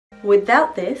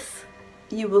Without this,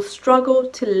 you will struggle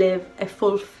to live a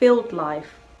fulfilled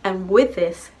life. And with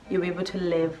this, you'll be able to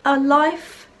live a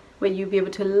life where you'll be able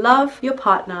to love your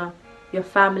partner, your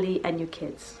family, and your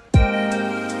kids.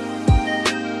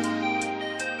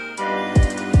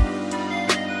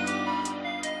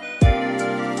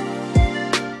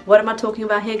 What am I talking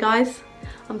about here, guys?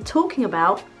 I'm talking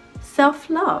about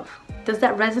self-love. Does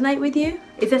that resonate with you?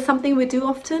 Is there something we do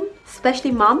often,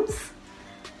 especially mums?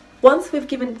 Once we've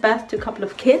given birth to a couple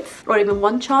of kids, or even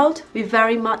one child, we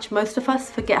very much, most of us,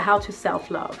 forget how to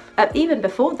self-love. Even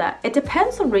before that, it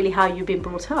depends on really how you've been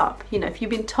brought up. You know, if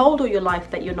you've been told all your life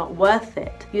that you're not worth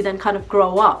it, you then kind of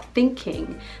grow up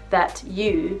thinking that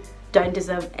you don't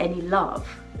deserve any love.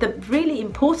 The really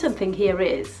important thing here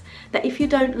is that if you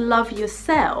don't love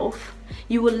yourself,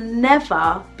 you will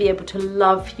never be able to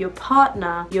love your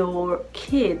partner, your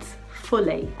kids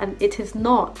fully. And it is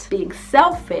not being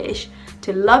selfish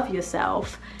to love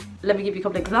yourself. Let me give you a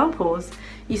couple of examples.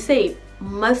 You see,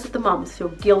 most of the mums feel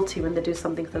guilty when they do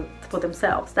something for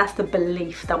themselves. That's the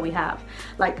belief that we have.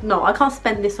 Like, no, I can't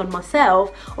spend this on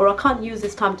myself, or I can't use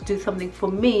this time to do something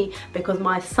for me because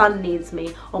my son needs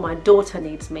me or my daughter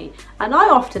needs me. And I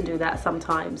often do that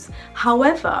sometimes.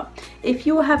 However, if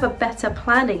you have a better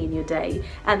planning in your day,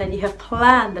 and then you have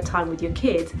planned the time with your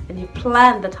kids, and you've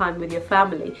planned the time with your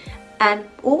family, and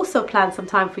also plan some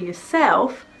time for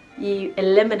yourself, you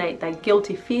eliminate that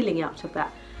guilty feeling out of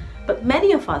that. But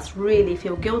many of us really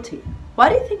feel guilty. Why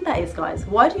do you think that is, guys?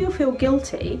 Why do you feel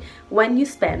guilty when you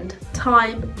spend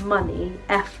time, money,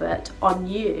 effort on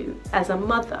you as a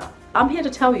mother? I'm here to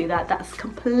tell you that that's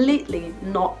completely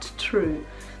not true.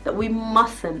 That we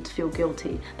mustn't feel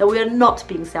guilty, that we are not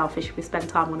being selfish if we spend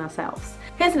time on ourselves.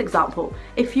 Here's an example.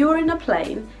 If you're in a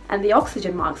plane and the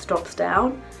oxygen mask drops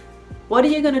down, what are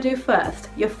you going to do first?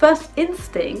 Your first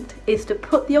instinct is to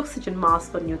put the oxygen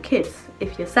mask on your kids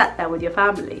if you're sat there with your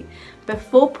family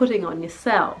before putting on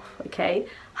yourself, okay?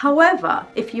 However,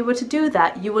 if you were to do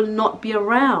that, you will not be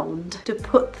around to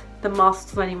put the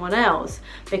masks on anyone else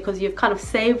because you've kind of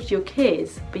saved your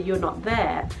kids, but you're not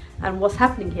there. And what's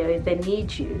happening here is they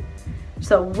need you.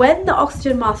 So when the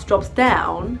oxygen mask drops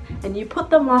down and you put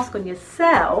the mask on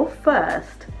yourself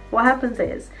first, what happens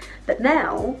is that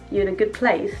now you're in a good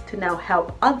place to now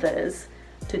help others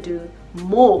to do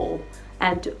more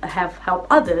and to help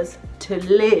others to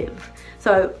live.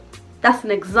 So that's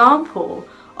an example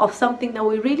of something that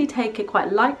we really take it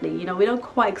quite lightly. You know, we don't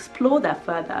quite explore that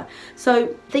further. So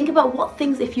think about what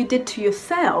things, if you did to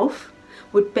yourself,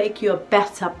 would make you a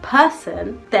better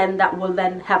person, then that will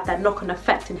then have that knock-on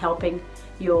effect in helping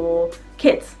your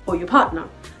kids or your partner.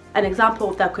 An example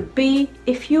of that could be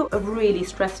if you are really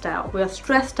stressed out. We are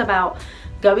stressed about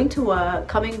going to work,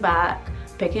 coming back,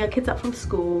 picking our kids up from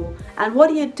school, and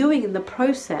what you're doing in the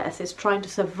process is trying to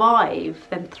survive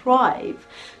and thrive.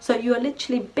 So you are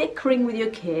literally bickering with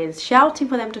your kids, shouting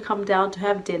for them to come down to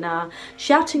have dinner,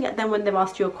 shouting at them when they've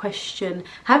asked you a question,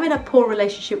 having a poor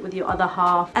relationship with your other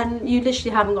half, and you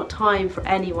literally haven't got time for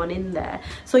anyone in there.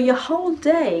 So your whole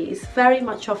day is very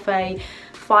much of a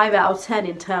 5 out of 10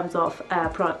 in terms of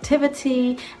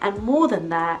productivity, and more than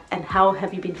that, and how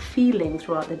have you been feeling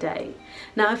throughout the day.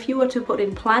 Now, if you were to put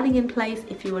in planning in place,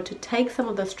 if you were to take some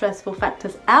of the stressful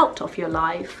factors out of your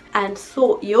life and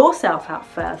sort yourself out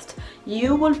first,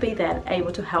 you will be then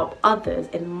able to help others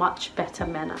in much better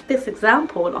manner. This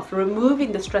example of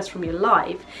removing the stress from your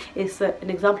life is an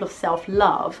example of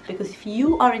self-love, because if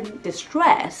you are in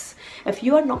distress, if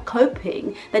you are not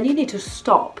coping, then you need to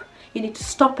stop. You need to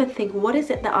stop and think, what is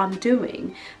it that I'm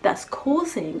doing that's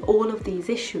causing all of these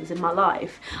issues in my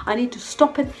life? I need to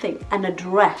stop and think and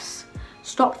address.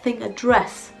 Stop, think,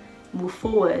 address, move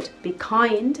forward. Be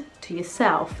kind to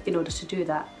yourself in order to do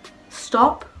that.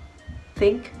 Stop,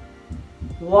 think,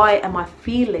 why am I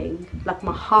feeling like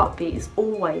my heartbeat is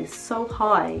always so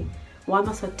high? Why am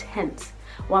I so tense?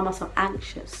 Why am I so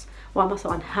anxious? Why am I so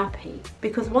unhappy?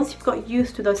 Because once you've got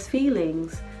used to those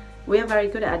feelings, we are very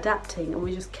good at adapting, and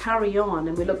we just carry on,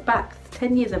 and we look back,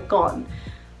 10 years have gone,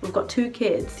 we've got 2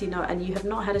 kids, you know, and you have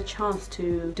not had a chance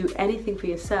to do anything for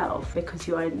yourself because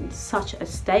you are in such a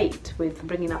state with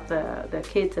bringing up the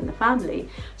kids and the family.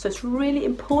 So it's really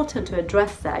important to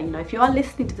address that. You know, if you are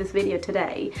listening to this video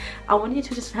today, I want you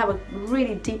to just have a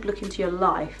really deep look into your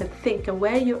life and think of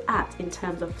where you're at in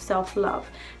terms of self-love.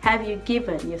 Have you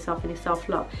given yourself any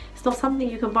self-love? It's not something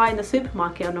you can buy in the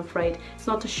supermarket, I'm afraid. It's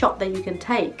not a shot that you can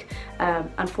take.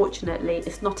 Unfortunately,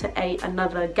 it's not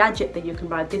another gadget that you can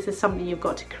buy. This is something you've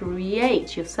got to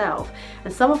create yourself.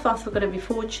 And some of us are going to be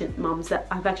fortunate mums that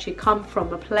have actually come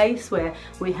from a place where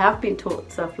we have been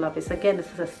taught self-love. It's, again,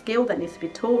 this is a skill that needs to be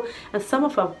taught, and some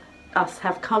of us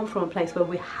have come from a place where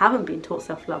we haven't been taught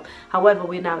self-love. However,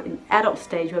 we're now in adult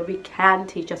stage where we can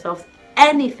teach ourselves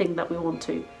anything that we want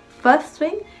to. First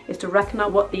thing is to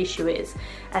recognize what the issue is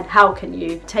and how can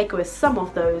you take away some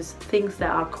of those things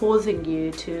that are causing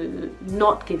you to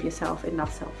not give yourself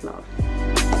enough self-love.